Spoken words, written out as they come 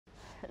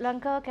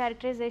Lanka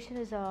characterization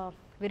is a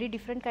very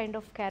different kind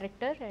of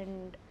character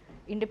and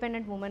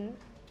independent woman,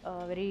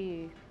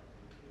 very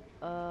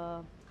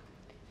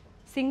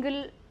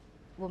single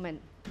woman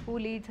who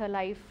leads her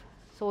life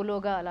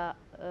soloగా అలా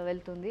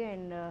వెళ్తుంది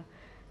and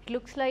it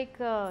looks like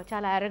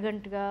చాలా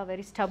అరగెంట్గా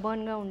very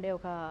స్టబర్న్గా ఉండే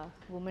ఒక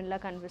ఉమెన్లా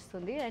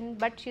కనిపిస్తుంది and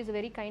but she a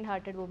very kind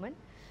hearted women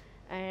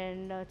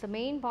and the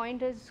main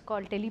point is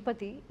called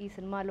telepathy ఈ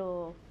సినిమాలో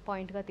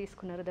పాయింట్గా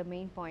తీసుకున్నారు the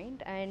main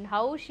point and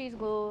how she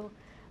go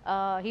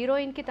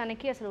హీరోయిన్కి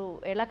తనకి అసలు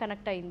ఎలా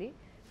కనెక్ట్ అయింది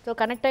సో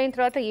కనెక్ట్ అయిన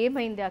తర్వాత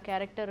ఏమైంది ఆ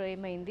క్యారెక్టర్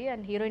ఏమైంది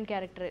అండ్ హీరోయిన్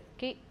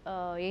క్యారెక్టర్కి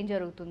ఏం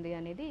జరుగుతుంది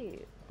అనేది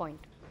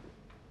పాయింట్.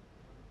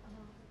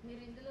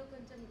 మీరు ఇందులో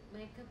కొంచెం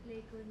మేకప్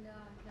లేకుండా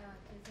అట్లా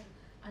చేశారు,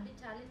 అది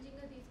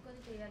ఛాలెంజింగ్గా తీసుకొని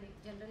చేయాలి,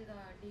 జనరల్గా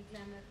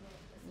డీగ్లామర్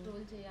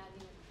రోల్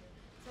చేయాలి అంటే.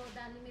 సో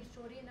దాన్ని మీరు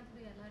స్టోరీ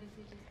అయినప్పుడు ఎలా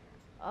రిసీవ్ చేస్తారు?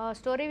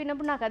 స్టోరీ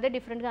విన్నప్పుడు నాకు అదే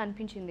డిఫరెంట్గా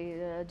అనిపించింది.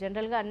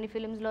 జనరల్గా అన్ని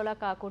ఫిలిమ్స్లోలా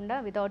కాకుండా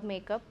without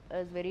makeup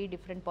is very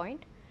different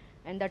point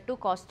and that to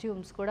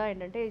costumes కూడా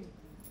ఏంటంటే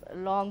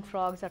లాంగ్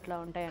ఫ్రాక్స్ అట్లా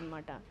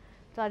ఉంటాయన్నమాట.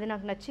 సో అది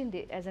నాకు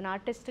నచ్చింది. యాజ్ అన్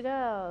ఆర్టిస్ట్గా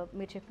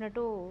మీరు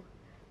చెప్పినట్టు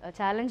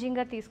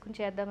ఛాలెంజింగ్గా తీసుకుని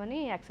చేద్దామని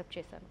యాక్సెప్ట్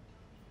చేశాను.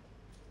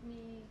 మీ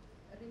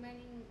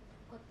రిమైనింగ్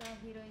కొత్త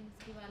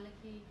హీరోయిన్స్కి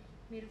వాళ్ళకి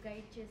మీరు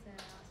గైడ్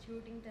చేశారా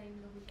షూటింగ్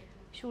టైంలో?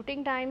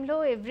 షూటింగ్ టైంలో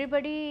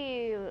ఎవ్రీబడి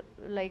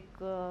లైక్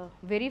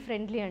వెరీ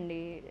ఫ్రెండ్లీ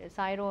అండి.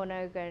 సాయి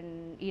రోనక్ అండ్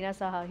ఈనా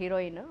సాహా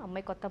హీరోయిన్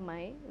అమ్మాయి, కొత్త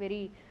అమ్మాయి,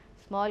 very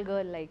small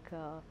girl like,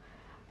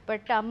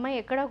 but అమ్మాయి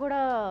ఎక్కడ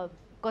కూడా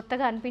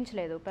కొత్తగా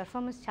అనిపించలేదు.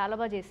 పెర్ఫార్మెన్స్ చాలా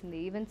బాగా చేసింది.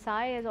 Even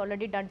Sai he's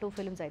already done 2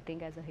 films I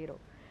think as a hero.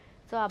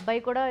 So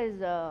అబ్బాయి కూడా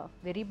is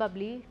very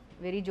bubbly,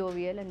 very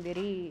jovial and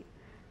very,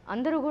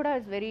 అందరూ కూడా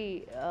ఇస్ వెరీ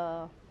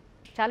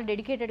చాలా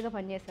డెడికేటెడ్గా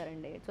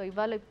పనిచేశారండి. సో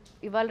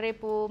ఇవాళ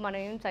రేపు మనం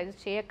ఏం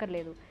సజెస్ట్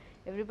చేయక్కర్లేదు.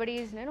 ఎవ్రీబడి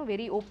ఈజ్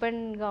వెరీ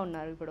ఓపెన్గా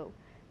ఉన్నారు ఇప్పుడు.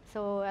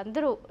 సో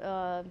అందరూ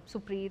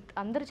సుప్రీత్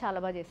అందరూ చాలా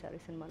బాగా చేశారు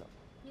ఈ సినిమాలో.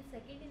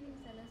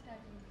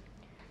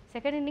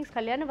 సెకండ్ ఇన్నింగ్స్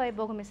కళ్యాణ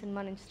వైభోగం ఈ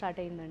సినిమా నుంచి స్టార్ట్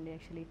అయిందండి.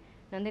 యాక్చువల్లీ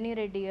నందిని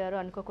రెడ్డి గారు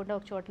అనుకోకుండా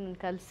ఒక చోట నన్ను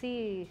కలిసి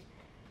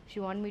she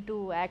want me to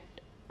act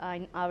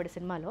ఆవిడ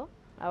సినిమాలో.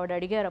 ఆవిడ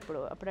అడిగారు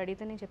అప్పుడు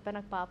అడిగితే నేను చెప్పాను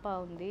నాకు పాప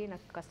ఉంది,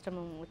 నాకు కష్టం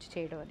వచ్చి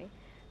చేయడం అని.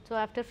 సో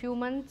ఆఫ్టర్ ఫ్యూ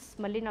మంత్స్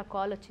మళ్ళీ నాకు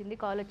కాల్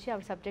వచ్చి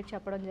ఆవిడ సబ్జెక్ట్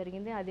చెప్పడం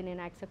జరిగింది. అది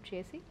నేను యాక్సెప్ట్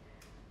చేసి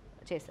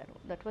చేశాను.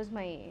 దట్ వాజ్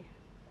మై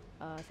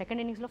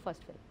సెకండ్ ఇన్నింగ్స్లో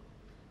first film.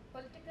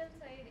 Political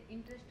side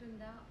interest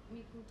ఉందా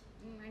మీకు?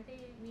 అంటే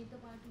మీతో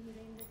పాటు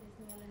హీరోయిన్గా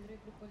చేసిన వాళ్ళందరూ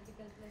ఇప్పుడు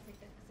పొలిటికల్స్లో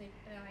సెట్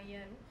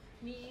అయ్యారు.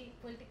 మీ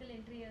పొలిటికల్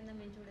ఎంట్రీ ఏమన్నా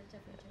మేము చూడొచ్చా?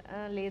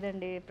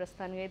 లేదండి,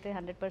 ప్రస్తుతానికి అయితే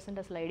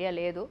 100% అసలు ఐడియా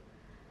లేదు.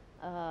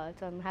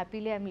 So I'm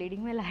happily I'm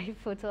leading my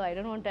life. So I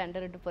don't want to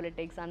enter into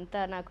politics. అంత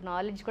నాకు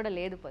నాలెడ్జ్ కూడా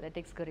లేదు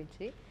పొలిటిక్స్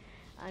గురించి,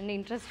 అండ్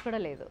ఇంట్రెస్ట్ కూడా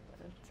లేదు.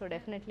 సో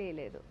డెఫినెట్లీ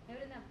లేదు.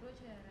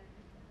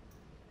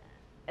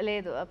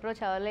 లేదు,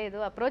 అప్రోచ్ అవ్వలేదు.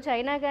 అప్రోచ్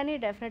అయినా కానీ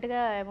డెఫినెట్గా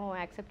ఏమో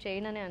యాక్సెప్ట్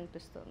చేయనని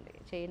అనిపిస్తుంది,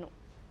 చేయను.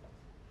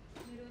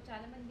 మీరు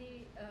చాలామంది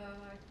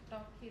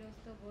టాప్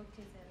హీరోస్తో వర్క్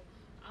చేశారు.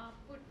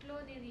 అప్పట్లో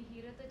నేను ఈ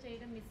హీరోతో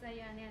చేయడం మిస్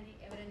అయ్యానే అని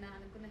ఎవరైనా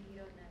అనుకున్న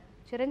హీరో ఉన్నారా?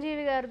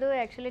 చిరంజీవి గారితో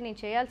యాక్చువల్లీ నేను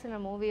చేయాల్సిన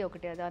మూవీ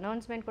ఒకటి, అది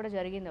అనౌన్స్మెంట్ కూడా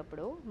జరిగింది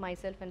అప్పుడు, my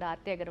self and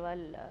Aarti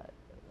Agarwal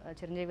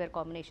Chiranjeevi గారి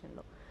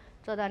కాంబినేషన్లో.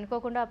 సో అది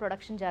అనుకోకుండా ఆ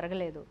ప్రొడక్షన్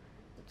జరగలేదు.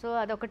 సో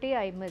అదొకటి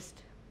ఐ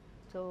మిస్డ్.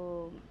 సో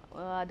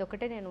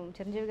అదొకటే, నేను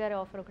చిరంజీవి గారి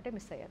ఆఫర్ ఒకటే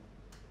మిస్ అయ్యాను.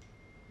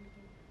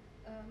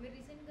 మీరు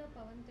రీసెంట్గా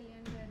పవన్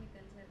కళ్యాణ్ గారిని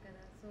కలిసారు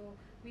కదా, సో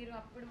మీరు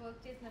అప్పుడు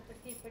వర్క్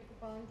చేసినప్పటికీ ఇప్పటికి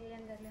పవన్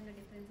కళ్యాణ్ గారిలో ఉన్న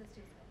డిఫరెన్సెస్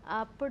చూసారు?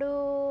 అప్పుడు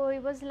ఈ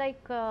వాజ్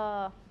లైక్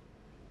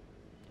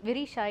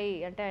వెరీ షై,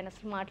 అంటే ఆయన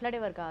అసలు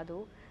మాట్లాడేవారు కాదు.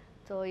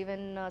 సో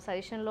ఈవెన్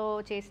సజెషన్లో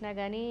చేసినా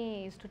కానీ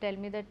use to tell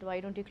me that why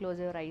don't you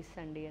close your eyes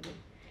అండి అని.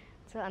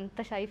 సో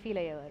అంత షై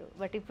ఫీల్ అయ్యేవారు.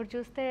 బట్ ఇప్పుడు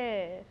చూస్తే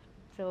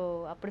సో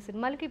అప్పుడు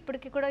సినిమాలకి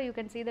ఇప్పటికి కూడా you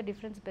can see the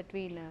difference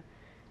between,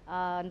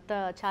 అంత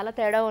చాలా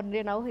తేడా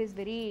ఉంది. నౌ హీస్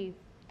వెరీ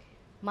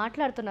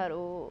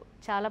మాట్లాడుతున్నారు,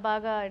 చాలా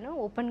బాగా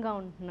ఓపెన్గా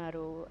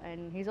ఉంటున్నారు.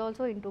 And he's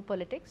also in to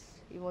politics,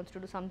 he wants to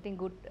do something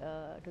good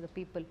to the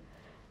people.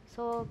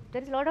 So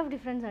there is lot of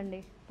difference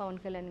అండి పవన్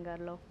కళ్యాణ్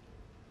గారిలో.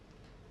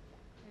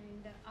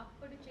 అండ్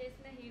అప్పుడు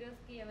చేసిన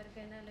హీరోస్కి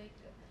ఎవరికైనా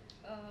లైక్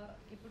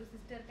ఇప్పుడు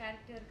సిస్టర్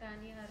క్యారెక్టర్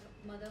కానీ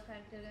మదర్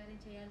క్యారెక్టర్ కానీ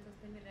చేయాల్సి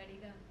వస్తే మీరు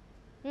రెడీగా?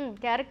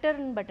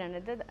 క్యారెక్టర్ని బట్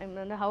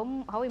అండి,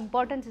 how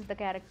importance is the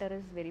character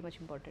is very much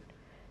important.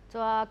 So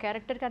ఆ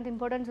క్యారెక్టర్కి అంత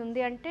ఇంపార్టెన్స్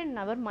ఉంది అంటే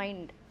నెవర్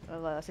మైండ్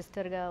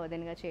సిస్టర్గా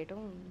వదినగా చేయటం,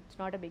 it's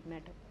not a big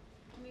matter.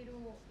 మీరు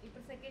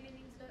ఇప్పుడు సెకండ్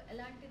ఇన్నింగ్స్లో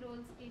ఎలాంటి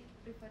రోల్స్కి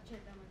ప్రిఫర్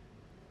చేద్దామని?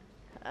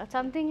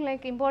 సంథింగ్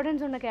లైక్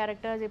ఇంపార్టెన్స్ ఉన్న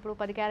క్యారెక్టర్స్. ఇప్పుడు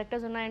 10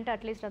 క్యారెక్టర్స్ ఉన్నాయంటే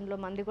అట్లీస్ట్ అందులో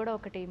మంది కూడా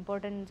ఒకటి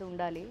ఇంపార్టెన్స్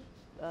ఉండాలి.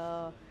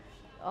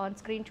 ఆన్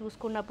స్క్రీన్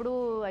చూసుకున్నప్పుడు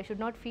I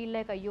should not feel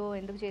like అయ్యో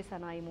ఎందుకు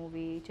చేశాను ఈ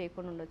మూవీ,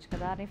 చేయకుండా ఉండొచ్చు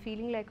కదా అనే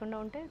ఫీలింగ్ లేకుండా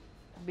ఉంటే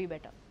బీ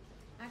బెటర్.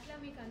 అట్లా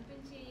మీకు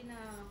అనిపించిన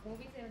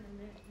మూవీస్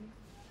ఏమైనా?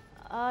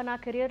 నా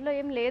కెరియర్లో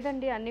ఏం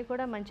లేదండి, అన్నీ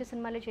కూడా మంచి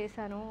సినిమాలే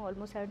చేశాను.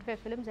 Almost 75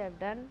 films I have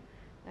done.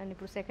 And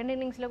ఇప్పుడు సెకండ్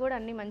ఇన్నింగ్స్లో కూడా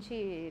అన్నీ మంచి,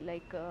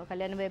 లైక్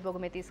కళ్యాణ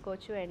వైభోగమే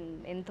తీసుకోవచ్చు. అండ్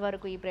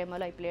ఎంతవరకు ఈ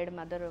ప్రేమలో I played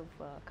mother of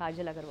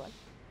Kajal Agarwal.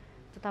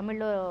 So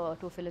తమిళ్లో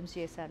 2 ఫిల్మ్స్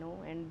చేశాను.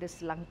 And this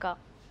Lanka.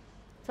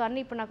 సో అన్నీ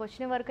ఇప్పుడు నాకు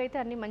వచ్చిన వరకు అయితే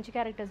అన్నీ మంచి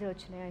క్యారెక్టర్సే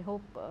వచ్చినాయి. ఐ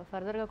హోప్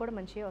ఫర్దర్గా కూడా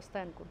మంచిగా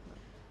వస్తాయి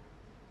అనుకుంటున్నాను.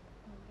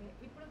 ఓకే.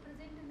 ఇప్పుడు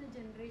ప్రెజెంట్ ఉన్న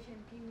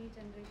జనరేషన్‌కి, మీ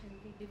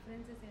జనరేషన్‌కి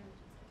డిఫరెన్సెస్ ఏమైనా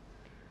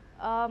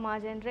చూసారా? మా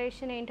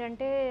జనరేషన్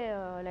ఏంటంటే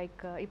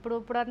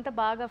ఇప్పుడంతా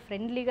బాగా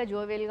ఫ్రెండ్లీగా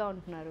జోవియల్గా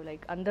ఉంటున్నారు,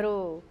 లైక్ అందరూ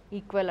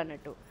ఈక్వల్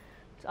అన్నట్టు.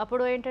 సో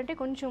అప్పుడు ఏంటంటే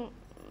కొంచెం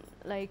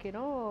లైక్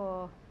యూనో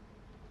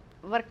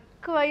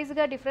వర్క్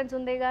వైజ్గా డిఫరెన్స్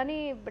ఉంది కానీ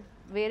బట్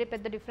వేరే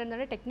పెద్ద డిఫరెన్స్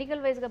అంటే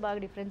టెక్నికల్ వైజ్గా బాగా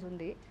డిఫరెన్స్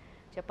ఉంది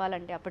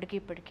చెప్పాలంటే. అప్పటికి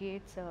ఇప్పటికి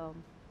ఇట్స్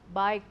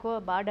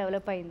బాగా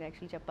డెవలప్ అయింది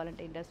యాక్చువల్లీ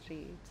చెప్పాలంటే. Industry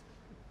it's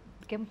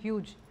became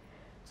huge.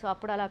 So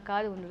అప్పుడు అలా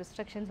కాదు,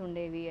 రిస్ట్రిక్షన్స్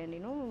ఉండేవి అండ్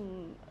నేను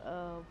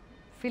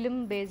ఫిల్మ్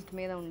బేస్డ్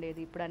మీద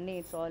ఉండేది. ఇప్పుడు అన్నీ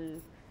ఇట్స్ ఆల్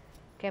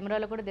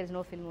కెమెరాలో కూడా there is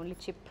no film, only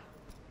chip.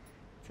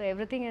 So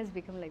everything Hess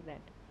become like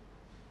that.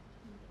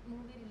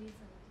 Movie release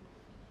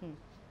అవుతుంది.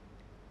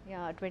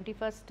 యా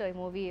 21st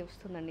మూవీ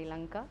వస్తుందండి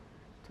లంక.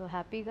 సో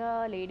హ్యాపీగా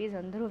లేడీస్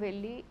అందరూ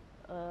వెళ్ళి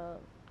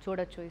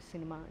చూడొచ్చు ఈ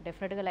సినిమా.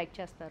 డెఫినెట్గా లైక్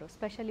చేస్తారు,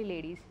 ఎస్పెషల్లీ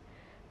లేడీస్.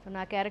 సో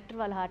నా క్యారెక్టర్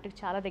వాళ్ళ హార్ట్కి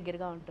చాలా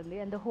దగ్గరగా ఉంటుంది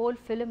and the whole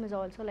film is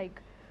also like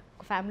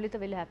ఒక ఫ్యామిలీతో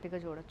వెళ్ళి హ్యాపీగా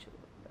చూడొచ్చు.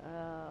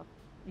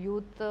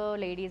 యూత్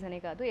లేడీస్ అనే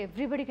కాదు,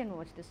 everybody can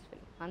watch this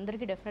film.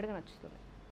 అందరికీ డెఫినెట్గా నచ్చుతుంది.